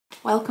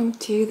Welcome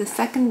to the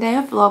second day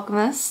of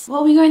Vlogmas. What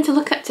are we going to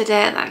look at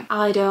today then?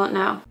 I don't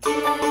know.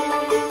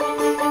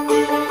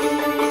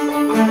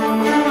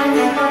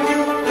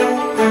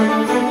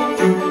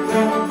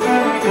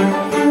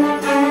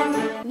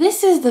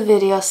 This is the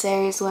video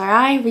series where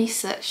I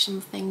research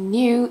something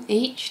new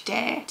each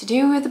day to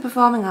do with the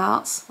performing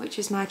arts, which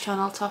is my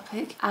channel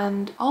topic,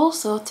 and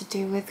also to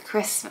do with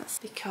Christmas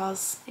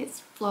because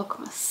it's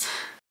Vlogmas.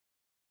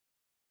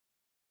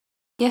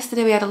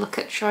 Yesterday we had a look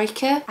at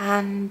Troika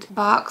and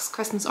Bach's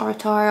Christmas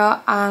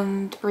Oratorio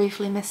and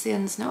briefly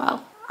Messiaen's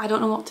Noel. I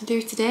don't know what to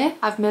do today.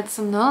 I've made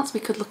some notes.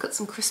 We could look at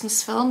some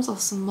Christmas films or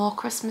some more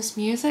Christmas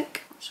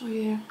music. I'll show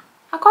you.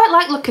 I quite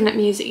liked looking at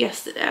music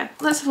yesterday.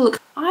 Let's have a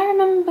look. I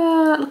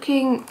remember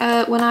looking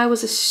when I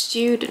was a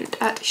student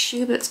at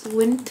Schubert's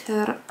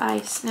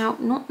Winterreise. Now,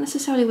 not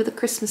necessarily with a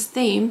Christmas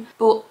theme,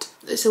 but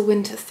it's a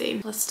winter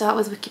theme. Let's start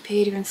with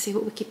Wikipedia and see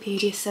what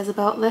Wikipedia says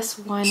about this.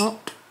 Why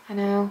not? I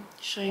know,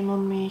 shame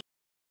on me.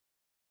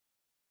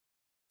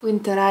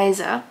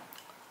 Winterreise.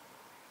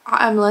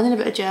 I'm learning a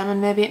bit of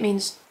German. Maybe it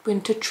means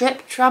winter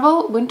trip,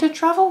 travel, winter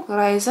travel,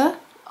 Reise.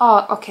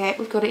 Oh, okay,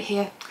 we've got it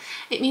here.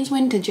 It means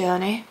winter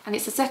journey, and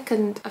it's the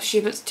second of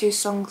Schubert's two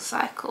song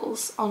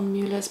cycles on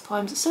Muller's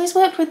poems. So he's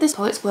worked with this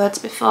poet's words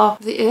before.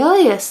 The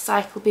earliest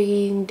cycle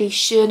being Die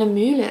schöne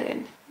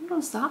Müllerin. What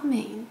does that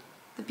mean?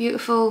 The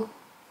beautiful,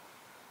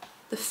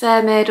 the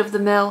fair maid of the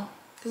mill.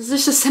 There's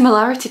just a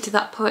similarity to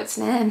that poet's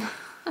name.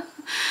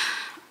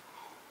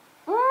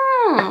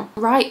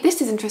 Right,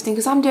 this is interesting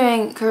because I'm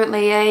doing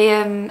currently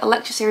a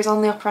lecture series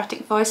on the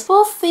operatic voice.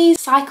 Both these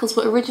cycles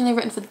were originally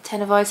written for the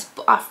tenor voice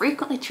but are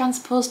frequently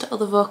transposed to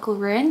other vocal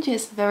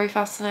ranges. Very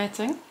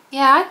fascinating.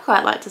 Yeah, I'd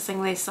quite like to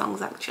sing these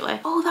songs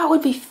actually. Oh, that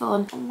would be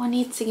fun. Oh, I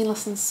need singing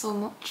lessons so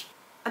much.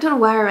 I don't know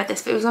where I read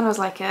this, but it was when I was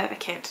like a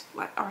kid,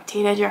 like, or a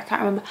teenager, I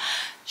can't remember.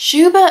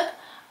 Schubert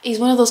is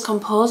one of those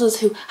composers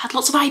who had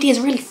lots of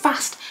ideas really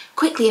fast,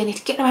 quickly, and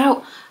he'd get them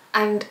out.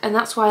 And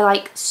that's why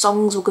like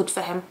songs were good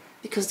for him,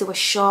 because they were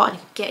short and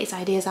he could get his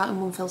ideas out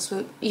in one fell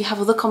swoop. You have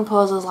other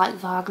composers like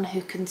Wagner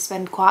who can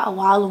spend quite a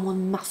while on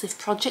one massive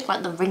project,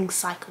 like the Ring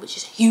Cycle, which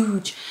is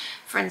huge,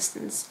 for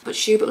instance. But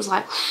Schubert was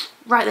like,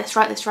 write this,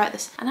 write this, write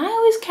this. And I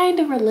always kind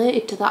of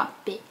related to that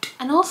bit.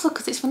 And also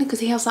because it's funny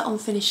because he has that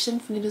unfinished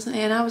symphony, doesn't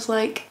he? And I was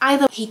like,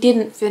 either he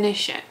didn't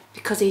finish it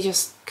because he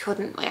just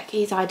couldn't, like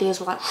his ideas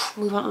were like,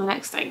 move on to the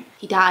next thing.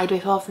 He died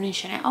before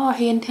finishing it. Or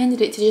he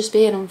intended it to just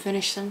be an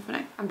unfinished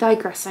symphony. I'm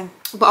digressing.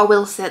 But I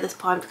will say at this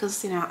point,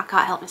 because, you know, I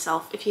can't help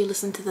myself, if you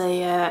listen to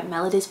the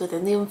melodies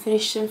within the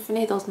unfinished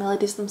symphony, those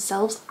melodies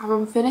themselves are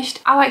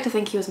unfinished. I like to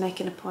think he was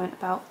making a point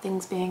about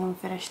things being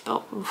unfinished,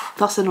 but oof,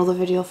 that's another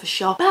video for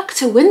sure. Back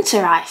to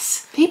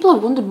Winterreise. People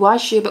have wondered why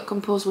Schubert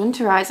composed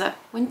Winterreise.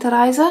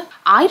 Winterreise?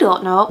 I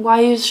don't know.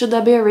 Why should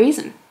there be a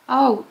reason?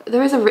 Oh,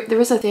 there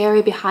is a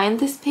theory behind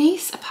this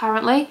piece,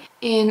 apparently.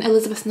 In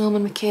Elizabeth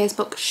Norman Mackay's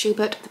book,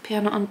 Schubert, The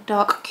Piano on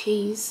Dark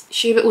Keys,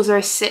 Schubert was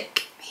very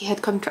sick. He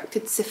had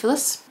contracted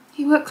syphilis.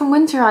 He worked on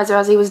Winterreise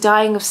as he was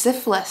dying of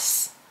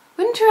syphilis.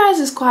 Winterreise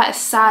is quite a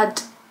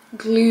sad,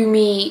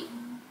 gloomy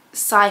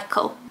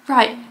cycle.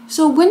 Right,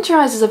 so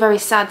Winterreise is a very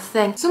sad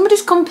thing.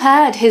 Somebody's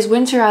compared his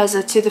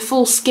Winterreise to the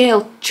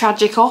full-scale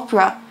tragic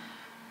opera.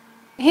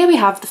 Here we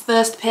have the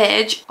first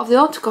page of the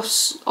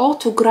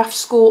autograph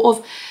score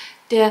of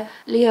Der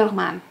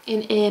Lehrmann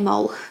in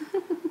A-moll.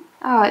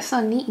 Oh, it's so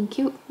neat and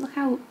cute. Look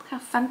how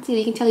fancy.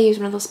 You can tell he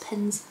used one of those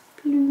pens.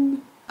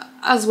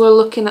 As we're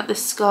looking at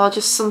this score,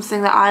 just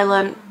something that I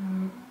learnt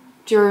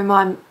during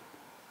my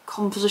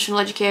compositional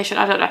education,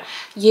 I don't know,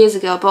 years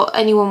ago, but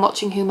anyone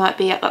watching who might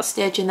be at that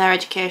stage in their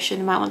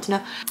education might want to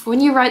know. When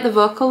you write the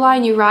vocal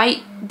line, you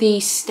write the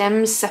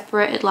stems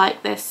separated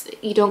like this.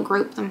 You don't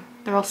group them.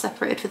 They're all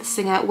separated for the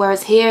singer,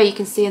 whereas here you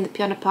can see in the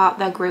piano part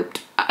they're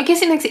grouped. I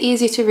guess it makes it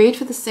easier to read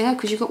for the singer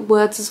because you've got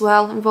words as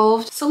well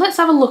involved. So let's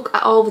have a look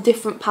at all the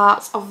different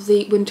parts of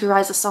the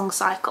Winterreise song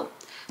cycle.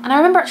 And I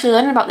remember actually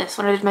learning about this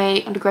when I did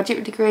my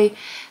undergraduate degree,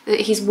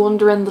 that he's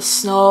wandering the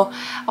snow,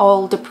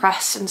 all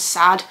depressed and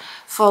sad,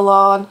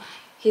 forlorn.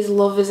 His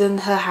love is in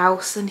her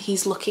house and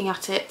he's looking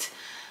at it.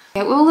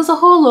 Yeah, well, there's a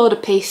whole load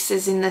of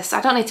pieces in this.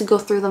 I don't need to go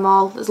through them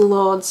all. There's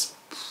loads.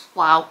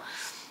 Wow.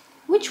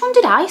 Which one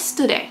did I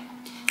study?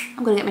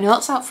 I'm going to get my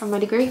notes out from my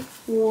degree.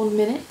 1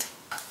 minute.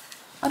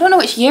 I don't know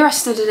which year I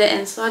studied it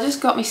in, so I just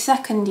got my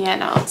second year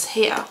notes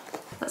here.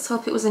 Let's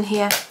hope it was in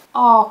here.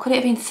 Oh, could it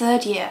have been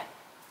third year?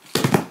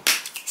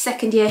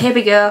 Second year, here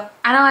we go.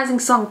 Analysing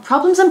song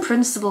problems and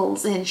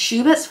principles in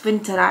Schubert's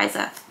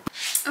Winterreise.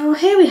 Oh,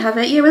 here we have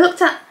it. Yeah, we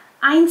looked at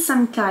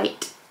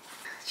Einsamkeit.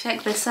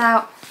 Check this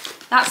out.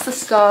 That's the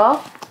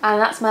score, and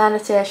that's my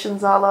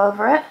annotations all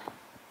over it.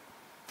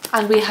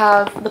 And we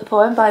have the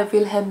poem by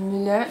Wilhelm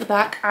Muller at the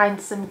back,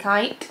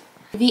 Einsamkeit.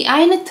 Wie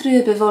eine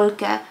trübe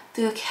Wolke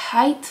durch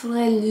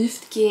heitere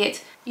Luft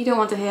geht. You don't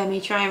want to hear me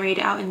try and read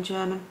it out in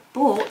German,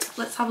 but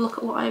let's have a look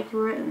at what I've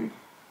written.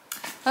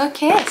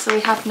 Okay, so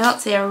we have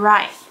notes here,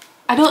 right.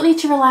 I don't need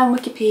to rely on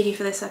Wikipedia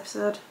for this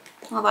episode.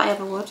 Not that I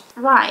ever would.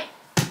 Right,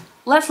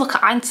 let's look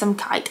at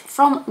Einsamkeit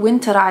from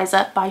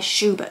Winterreise by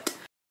Schubert.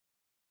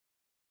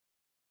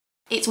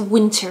 It's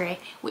wintry,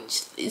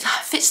 which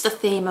fits the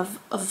theme of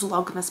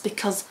Vlogmas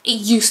because it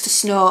used to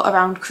snow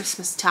around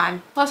Christmas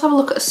time. Let's have a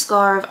look at a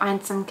score of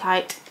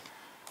Einsamkeit.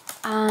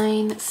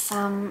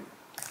 Einsamkeit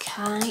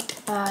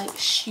by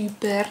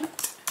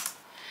Schubert.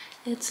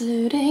 It's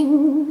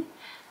loading.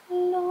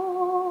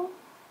 Lord,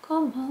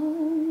 come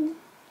on.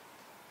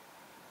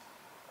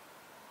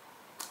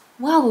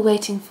 While we're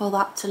waiting for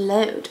that to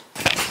load.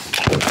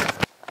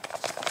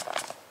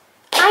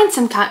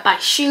 Einsamkeit by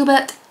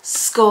Schubert,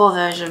 score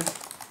version.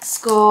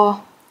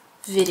 Score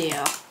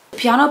video. The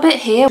piano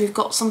bit here, we've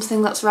got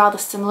something that's rather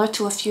similar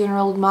to a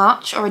funeral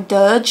march or a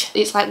dirge.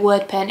 It's like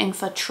word painting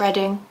for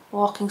treading,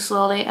 walking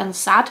slowly and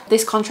sad.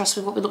 This contrasts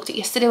with what we looked at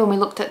yesterday when we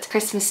looked at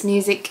Christmas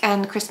music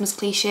and Christmas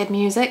cliched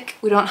music.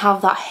 We don't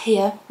have that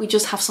here. We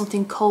just have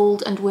something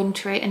cold and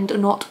wintry and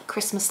not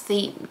Christmas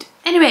themed.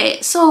 Anyway,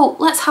 so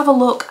let's have a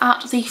look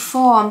at the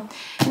form.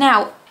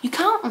 Now, you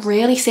can't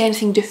really say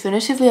anything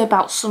definitively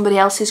about somebody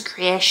else's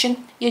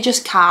creation. You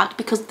just can't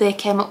because they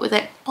came up with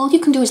it. All you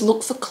can do is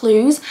look for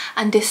clues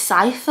and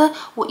decipher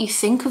what you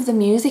think of the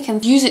music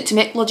and use it to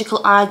make logical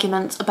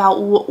arguments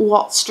about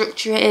what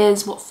structure it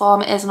is, what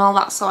form it is and all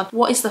that sort.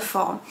 What is the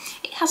form?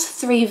 It has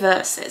 3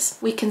 verses.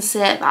 We can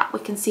say that. We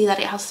can see that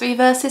it has 3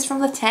 verses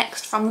from the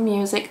text, from the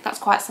music. That's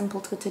quite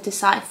simple to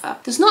decipher.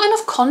 There's not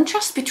enough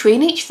contrast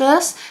between each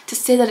verse to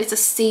say that it's a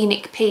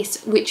scenic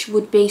piece, which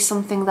would be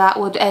something that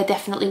would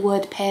definitely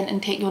word paint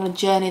and take you on a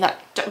journey that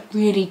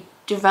really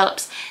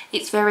develops.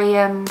 It's very,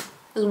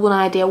 there's one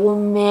idea,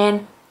 one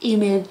main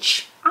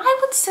image. I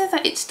would say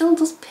that it still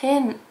does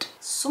paint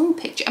some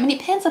picture. I mean,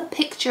 it paints a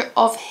picture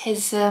of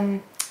his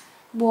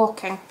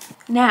walking.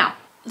 Now,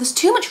 there's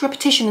too much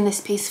repetition in this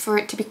piece for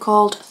it to be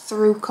called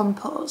through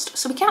composed.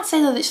 So we can't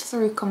say that it's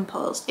through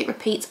composed. It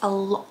repeats a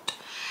lot.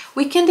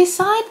 We can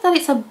decide that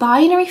it's a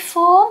binary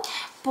form,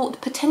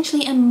 but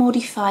potentially a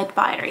modified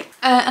binary.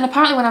 And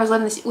apparently when I was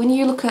learning this, when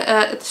you look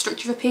at the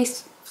structure of a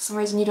piece, for some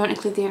reason you don't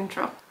include the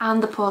intro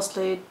and the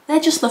postlude.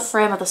 They're just the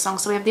frame of the song.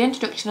 So we have the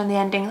introduction and the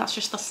ending, that's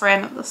just the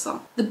frame of the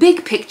song. The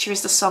big picture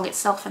is the song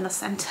itself in the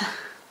centre.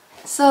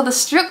 So the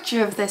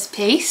structure of this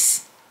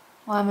piece,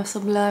 why am I so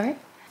blurry?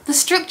 The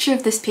structure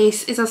of this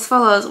piece is as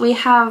follows. We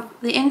have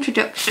the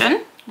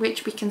introduction,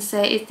 which we can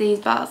say is these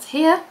bars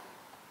here.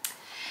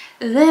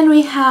 Then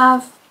we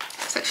have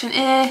section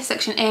A,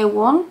 section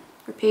A1,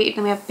 repeated,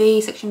 then we have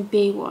B, section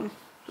B1.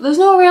 There's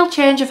no real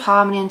change of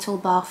harmony until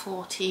bar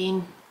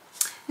 14.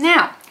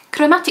 Now,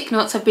 chromatic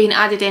notes have been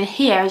added in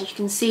here, as you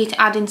can see,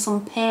 to add in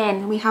some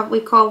pain. We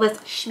call this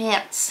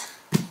Schmerz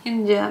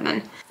in German. I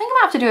think I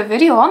might have to do a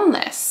video on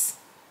this.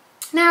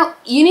 Now,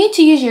 you need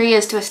to use your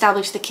ears to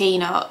establish the key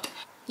note.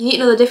 You need to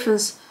know the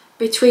difference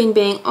between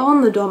being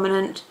on the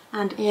dominant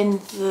and in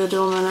the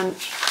dominant.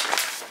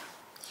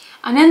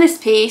 And in this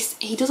piece,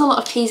 he does a lot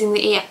of teasing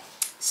the ear.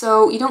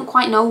 So you don't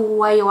quite know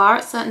where you are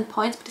at certain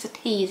points, but it's a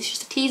tease. It's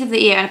just a tease of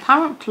the ear. And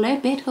apparently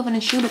Beethoven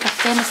and Schubert are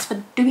famous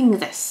for doing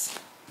this.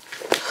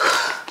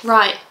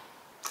 Right.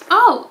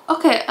 Oh,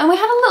 okay, and we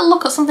had a little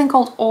look at something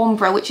called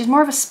ombre, which is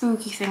more of a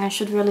spooky thing and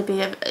should really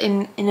be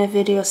in a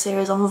video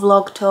series on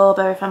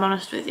Vlogtober, if I'm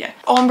honest with you.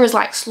 Ombre is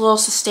like slow,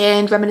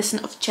 sustained,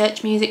 reminiscent of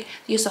church music,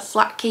 the use of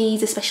flat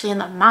keys, especially in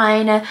the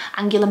minor,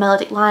 angular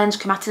melodic lines,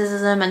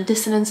 chromaticism and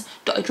dissonance,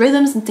 dotted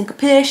rhythms and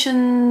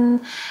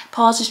syncopation,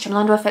 pauses,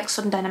 tremolo effects,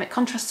 sudden dynamic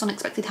contrasts,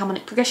 unexpected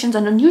harmonic progressions,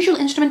 and unusual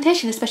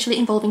instrumentation, especially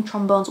involving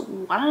trombones.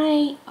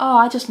 Why? Oh,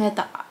 I just made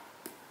that.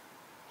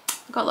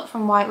 I got that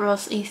from White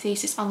Rose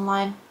e-thesis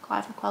online.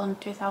 Clive McClellan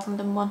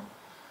 2001.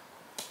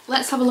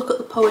 Let's have a look at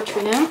the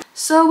poetry now.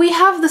 So we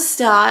have the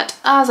start.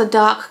 As a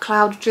dark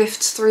cloud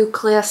drifts through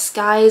clear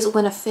skies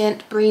when a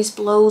faint breeze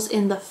blows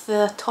in the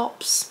fir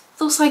tops.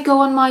 Thus I go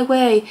on my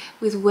way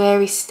with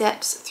weary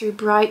steps through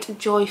bright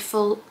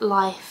joyful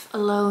life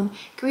alone,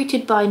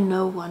 greeted by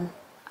no one.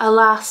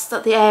 Alas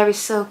that the air is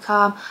so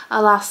calm,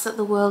 alas that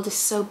the world is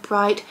so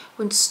bright,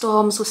 when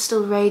storms were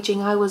still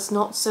raging I was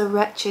not so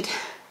wretched.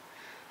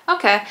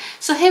 Okay,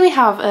 so here we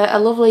have a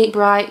lovely,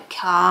 bright,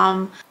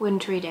 calm,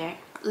 wintry day.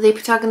 The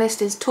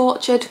protagonist is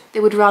tortured. They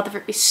would rather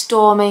it be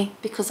stormy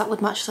because that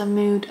would match their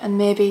mood, and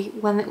maybe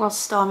when it was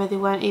stormy they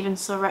weren't even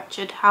so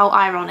wretched. How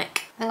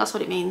ironic. I think that's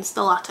what it means,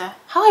 the latter.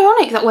 How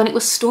ironic that when it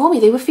was stormy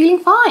they were feeling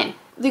fine.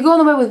 They go on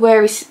the way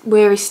with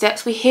weary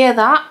steps. We hear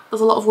that.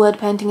 There's a lot of word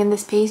painting in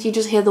this piece. You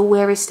just hear the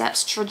weary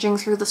steps trudging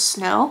through the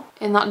snow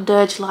in that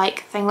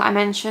dirge-like thing that I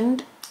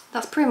mentioned.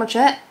 That's pretty much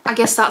it. I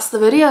guess that's the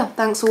video.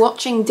 Thanks for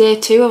watching day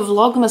 2 of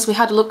Vlogmas. We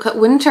had a look at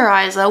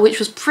Winterreise, which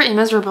was pretty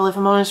miserable if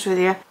I'm honest with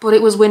you. But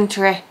it was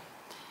wintry.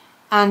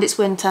 And it's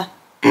winter.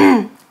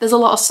 There's a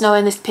lot of snow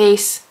in this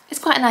piece. It's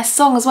quite a nice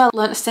song as well.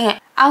 Learn to sing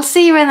it. I'll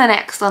see you in the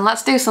next one.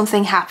 Let's do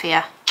something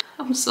happier.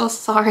 I'm so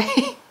sorry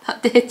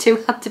that day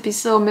 2 had to be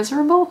so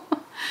miserable.